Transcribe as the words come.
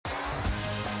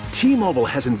T-Mobile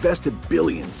has invested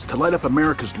billions to light up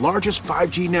America's largest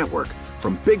 5G network,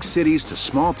 from big cities to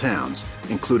small towns,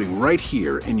 including right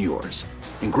here in yours.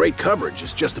 And great coverage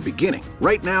is just the beginning.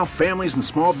 Right now, families and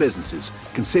small businesses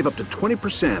can save up to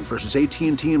 20% versus AT&T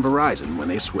and Verizon when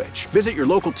they switch. Visit your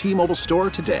local T-Mobile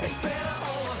store today.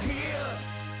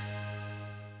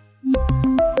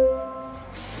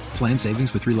 Plan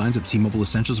savings with 3 lines of T-Mobile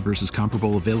Essentials versus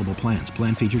comparable available plans.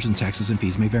 Plan features and taxes and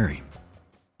fees may vary.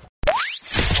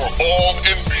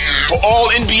 For all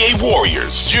NBA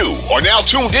warriors, you are now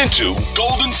tuned into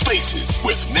Golden Spaces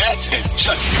with Nat and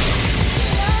Justin.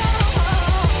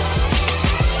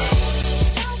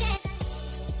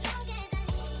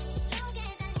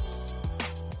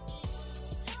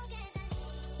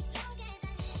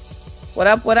 What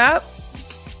up, what up?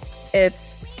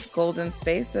 It's Golden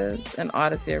Spaces, an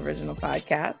Odyssey original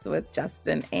podcast with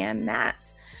Justin and Nat.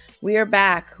 We are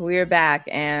back,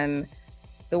 and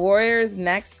the Warriors'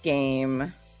 next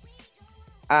game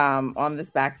on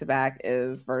this back-to-back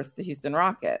is versus the Houston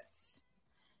Rockets.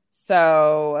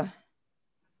 So,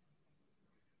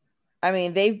 I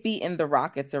mean, they've beaten the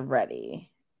Rockets already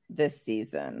this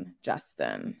season,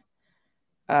 Justin.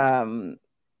 And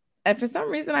for some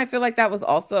reason, I feel like that was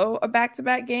also a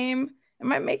back-to-back game.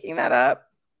 Am I making that up?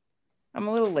 I'm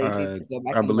a little lazy to go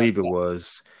back. I believe it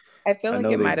was. I feel like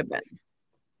it might have been.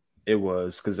 It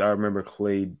was, because I remember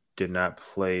Klay did not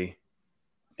play,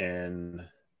 and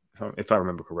if I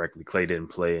remember correctly, Klay didn't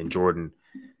play, and Jordan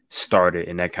started,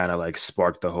 and that kind of like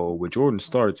sparked the whole. When Jordan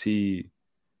starts,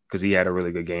 because he had a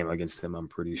really good game against them, I'm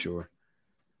pretty sure.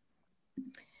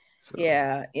 So.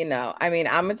 Yeah, I mean,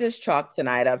 I'm gonna just chalk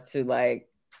tonight up to like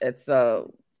it's a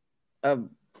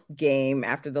game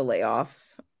after the layoff.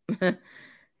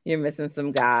 You're missing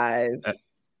some guys.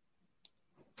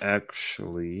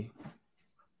 Actually,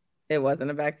 it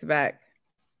wasn't a back-to-back.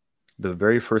 The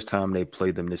very first time they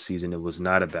played them this season, it was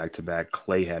not a back-to-back.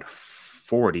 Klay had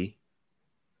 40.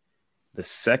 The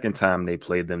second time they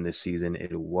played them this season,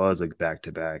 it was a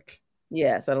back-to-back.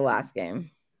 Yeah, so the last game.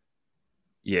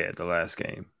 Yeah, the last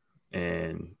game.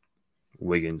 And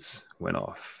Wiggins went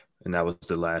off. And that was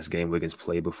the last game Wiggins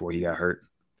played before he got hurt.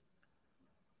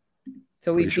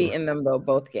 So we've beaten them, though,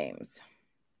 both games.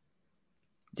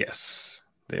 Yes,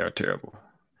 they are terrible.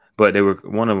 But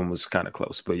one of them was kind of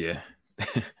close, but yeah.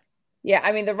 Yeah,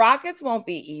 I mean, the Rockets won't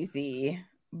be easy,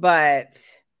 but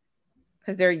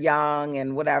because they're young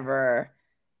and whatever,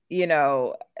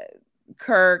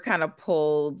 Kerr kind of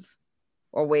pulled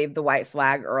or waved the white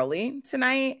flag early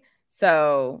tonight.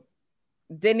 So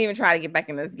didn't even try to get back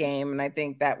in this game. And I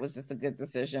think that was just a good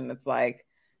decision. It's like,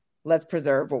 let's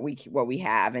preserve what we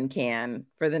have and can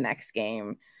for the next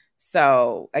game.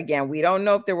 So again, we don't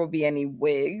know if there will be any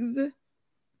wigs,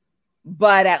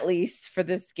 but at least for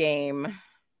this game,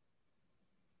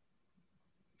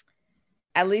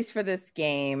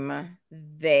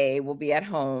 they will be at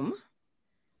home.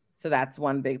 So that's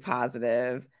one big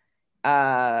positive.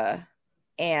 And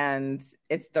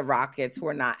it's the Rockets, who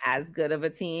are not as good of a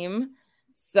team.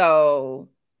 So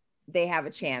they have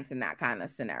a chance in that kind of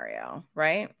scenario,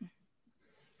 right?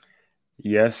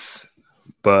 Yes,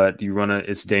 but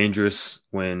it's dangerous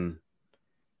when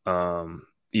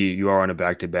you are on a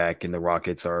back-to-back, and the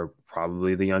Rockets are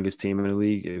probably the youngest team in the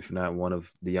league, if not one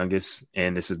of the youngest,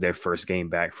 and this is their first game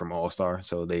back from All-Star,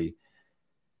 so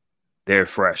they're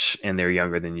fresh and they're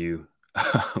younger than you.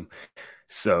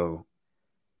 So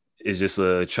it's just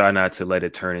try not to let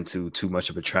it turn into too much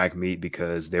of a track meet,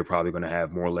 because they're probably going to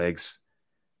have more legs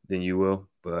than you will.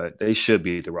 But they should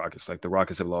beat the Rockets. Like, the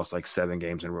Rockets have lost like 7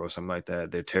 games in a row, something like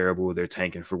that. They're terrible. They're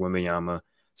tanking for Wembanyama.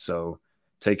 So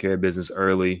take care of business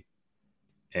early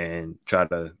and try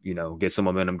to, get some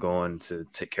momentum going to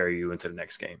take care of you into the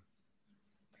next game.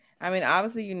 I mean,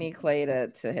 obviously you need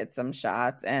Klay to hit some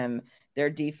shots, and their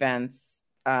defense,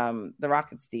 the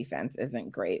Rockets defense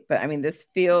isn't great, but I mean, this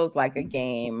feels like a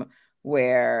game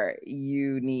where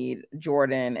you need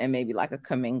Jordan and maybe like a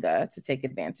Kuminga to take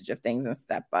advantage of things and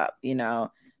step up. We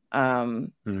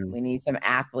need some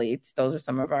athletes. Those are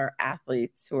some of our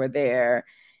athletes who are there.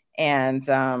 And,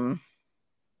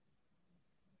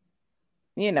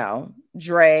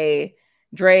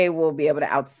 Dre will be able to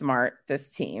outsmart this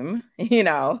team,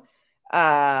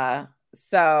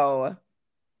 so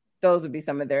those would be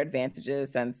some of their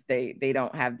advantages, since they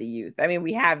don't have the youth. I mean,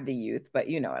 we have the youth, but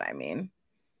you know what I mean.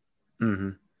 Mm-hmm.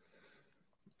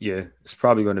 Yeah, it's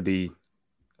probably going to be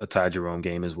a Ty Jerome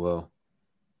game as well.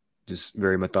 Just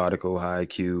very methodical, high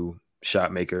IQ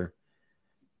shot maker.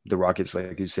 The Rockets,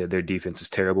 like you said, their defense is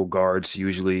terrible. Guards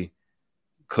usually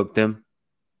cook them.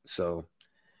 So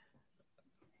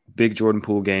big Jordan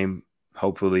Poole game.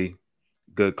 Hopefully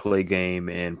good Klay game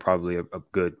and probably a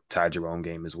good Ty Jerome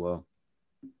game as well.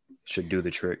 Should do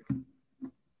the trick.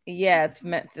 Yeah,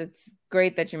 it's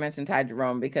great that you mentioned Ty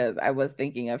Jerome because I was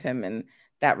thinking of him and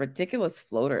that ridiculous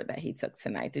floater that he took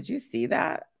tonight. Did you see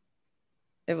that?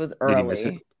 It was early. Did he miss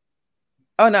it?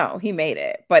 Oh no, he made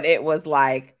it, but it was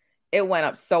like it went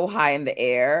up so high in the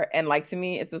air, and like to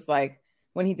me, it's just like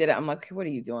when he did it, I'm like, okay, what are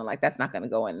you doing? Like that's not gonna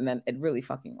go in, and then it really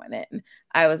fucking went in.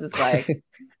 I was just like,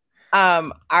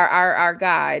 our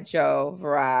guy Joe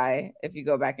Varai, if you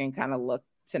go back and kind of look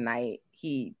tonight,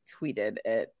 he tweeted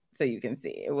it so you can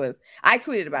see. I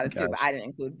tweeted about it too, but I didn't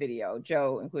include video.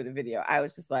 Joe included video. I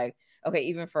was just like, okay,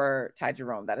 even for Ty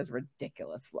Jerome, that is a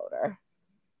ridiculous floater.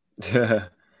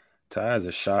 Ty is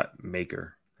a shot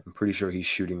maker. I'm pretty sure he's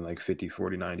shooting like 50,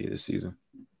 40, 90 this season.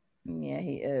 Yeah,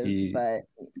 he is. But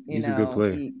he's a good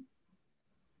player.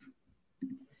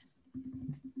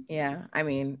 Yeah, I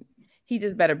mean, he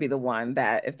just better be the one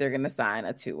that if they're going to sign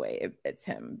a two-way, it's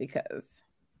him because.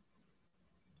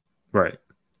 Right.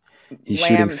 He's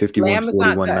shooting 51,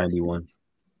 41, 91.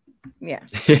 Yeah.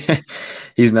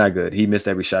 He's not good. He missed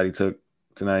every shot he took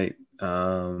tonight.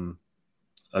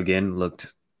 Again,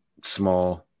 looked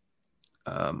small.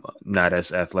 Not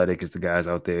as athletic as the guys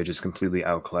out there, just completely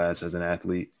outclassed as an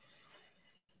athlete.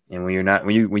 And when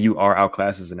you are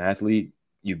outclassed as an athlete,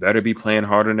 you better be playing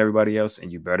harder than everybody else,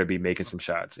 and you better be making some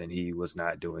shots. And he was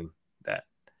not doing that.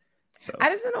 So I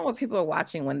just don't know what people are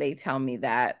watching when they tell me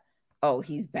that, oh,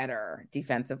 he's better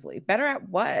defensively. Better at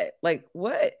what? Like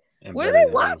what? And what are they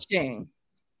watching?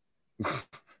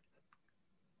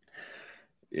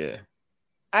 Yeah.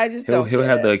 I just he'll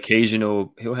have the occasional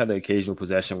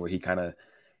possession where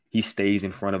he stays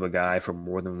in front of a guy for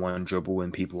more than one dribble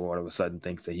and people all of a sudden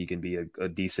thinks that he can be a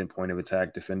decent point of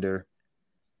attack defender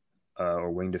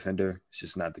or wing defender. It's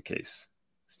just not the case.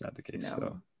 It's not the case. No,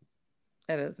 so.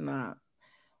 It is not.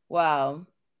 Well,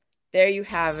 there you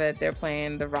have it. They're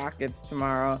playing the Rockets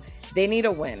tomorrow. They need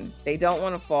a win. They don't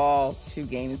want to fall 2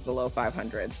 games below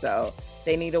 500. So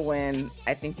they need a win.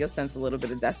 I think you'll sense a little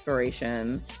bit of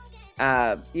desperation.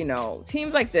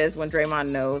 Teams like this, when Draymond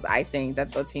knows, I think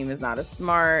that the team is not as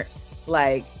smart,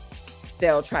 like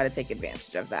they'll try to take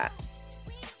advantage of that.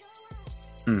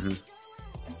 Mm-hmm.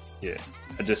 Yeah.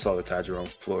 I just saw the Ty Jerome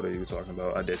floater you were talking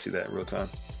about. I did see that in real time.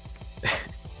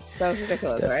 That was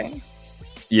ridiculous, right?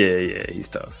 Yeah. He's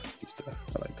tough.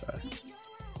 I like Ty.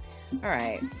 All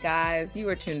right, guys, you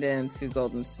are tuned in to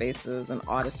Golden Spaces, an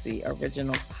Odyssey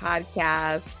original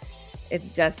podcast. It's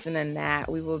Justin and Nat.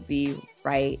 We will be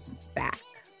right back.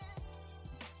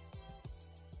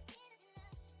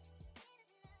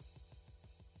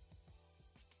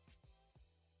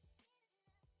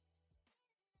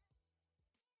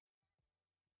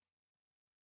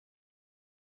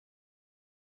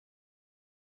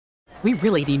 We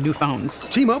really need new phones.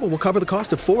 T-Mobile will cover the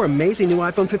cost of 4 amazing new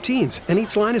iPhone 15s, and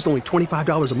each line is only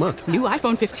 $25 a month. New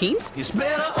iPhone 15s? It's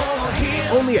better over here.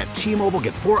 Only at T-Mobile,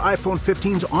 get 4 iPhone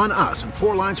 15s on us and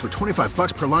 4 lines for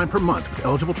 $25 per line per month with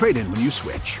eligible trade-in when you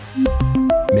switch.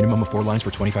 Minimum of 4 lines for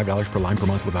 $25 per line per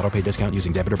month with autopay discount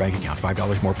using debit or bank account.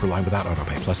 $5 more per line without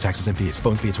autopay, plus taxes and fees.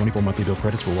 Phone fee at 24 monthly bill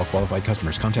credits for well-qualified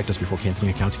customers. Contact us before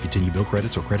canceling account to continue bill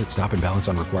credits or credit stop and balance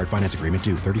on required finance agreement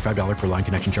due. $35 per line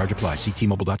connection charge applies. See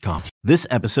T-Mobile.com. This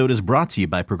episode is brought to you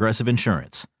by Progressive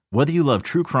Insurance. Whether you love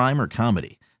true crime or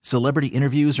comedy, celebrity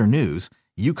interviews or news,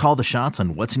 you call the shots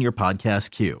on what's in your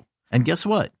podcast queue. And guess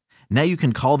what? Now you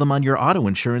can call them on your auto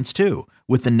insurance too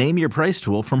with the Name Your Price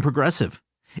tool from Progressive.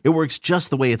 It works just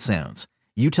the way it sounds.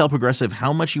 You tell Progressive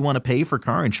how much you want to pay for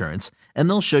car insurance, and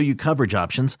they'll show you coverage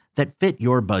options that fit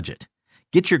your budget.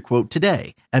 Get your quote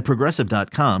today at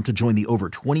Progressive.com to join the over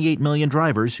 28 million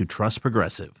drivers who trust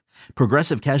Progressive.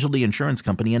 Progressive Casualty Insurance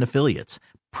Company and Affiliates.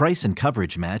 Price and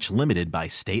coverage match limited by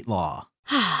state law.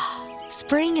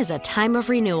 Spring is a time of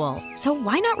renewal, so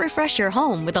why not refresh your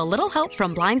home with a little help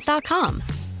from Blinds.com?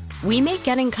 We make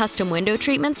getting custom window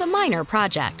treatments a minor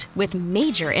project with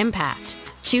major impact.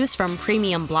 Choose from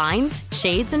premium blinds,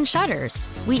 shades, and shutters.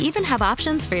 We even have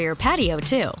options for your patio,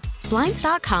 too.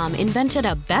 Blinds.com invented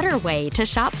a better way to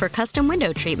shop for custom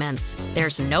window treatments.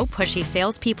 There's no pushy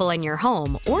salespeople in your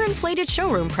home or inflated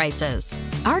showroom prices.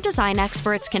 Our design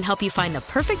experts can help you find the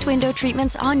perfect window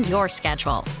treatments on your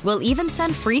schedule. We'll even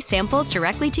send free samples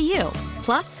directly to you.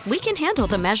 Plus, we can handle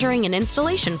the measuring and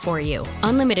installation for you.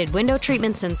 Unlimited window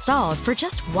treatments installed for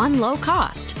just one low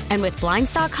cost. And with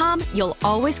Blinds.com, you'll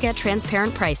always get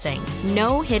transparent pricing.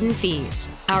 No hidden fees.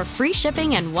 Our free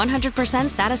shipping and 100%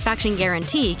 satisfaction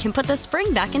guarantee can put the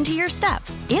spring back into your step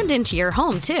and into your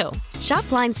home, too. Shop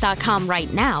Blinds.com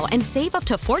right now and save up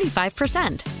to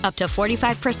 45%. Up to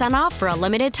 45% off for a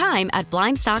limited time at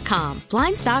Blinds.com.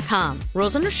 Blinds.com.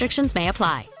 Rules and restrictions may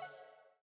apply.